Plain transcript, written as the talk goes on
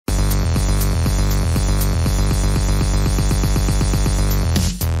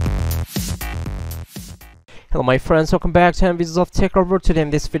Hello my friends, welcome back to Videos of TechRobot. Today in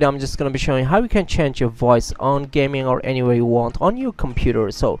this video I'm just going to be showing how you can change your voice on gaming or anywhere you want on your computer.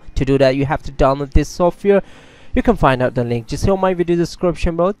 So to do that you have to download this software. You can find out the link just here on my video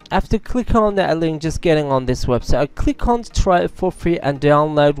description below. After click on that link, just getting on this website, click on try it for free and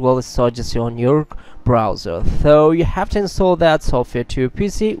download while it's just on your browser. So you have to install that software to your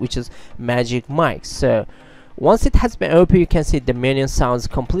PC, which is Magic Mic. So once it has been opened, you can see the menu sounds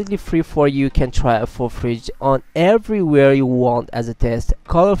completely free for you. You can try it for free on everywhere you want as a test.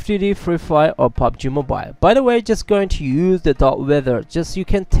 Call of Duty, Free Fire or PUBG Mobile. By the way, just going to use the weather. Just you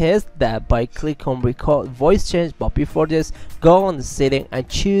can test that by click on record voice change, but before this go on the setting and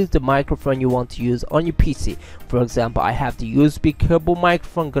choose the microphone you want to use on your PC. For example, I have the USB cable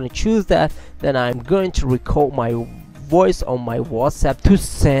microphone. I'm going to choose that. Then I'm going to record my voice on my WhatsApp to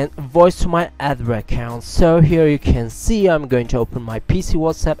send voice to my other account. So here you can see I'm going to open my PC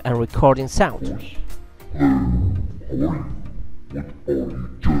WhatsApp and recording sound. Hello, how are you? What are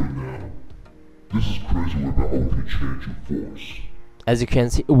you doing now? This is crazy about how we can change your voice. As you can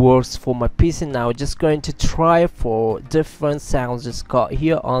see, it works for my PC now. Just going to try for different sounds just got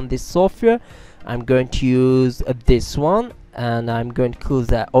here on this software. I'm going to use this one and I'm going to close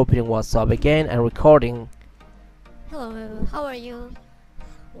that, opening WhatsApp again and recording. Hello, how are you?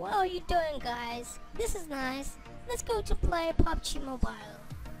 What are you doing, guys? This is nice. Let's go to play PUBG Mobile.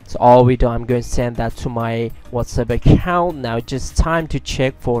 So all we do, I'm going to send that to my WhatsApp account. Now just time to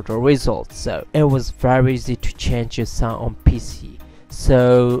check for the results. So it was very easy to change your sound on PC.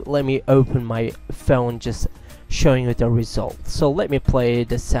 So let me open my phone, just showing you the results. So let me play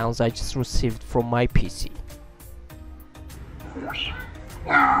the sounds I just received from my PC.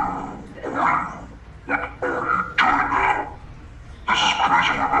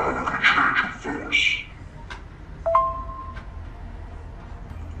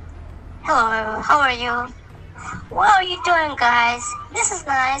 Hello, how are you? What are you doing, guys? This is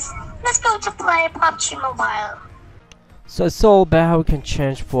nice. Let's go to play PUBG Mobile. So it's all about how you can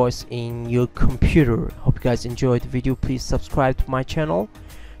change voice in your computer. Hope you guys enjoyed the video. Please subscribe to my channel.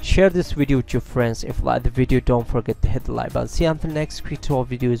 Share this video with your friends. If you like the video, don't forget to hit the like button. See you until next tutorial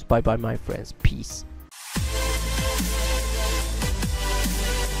videos. Bye bye my friends. Peace.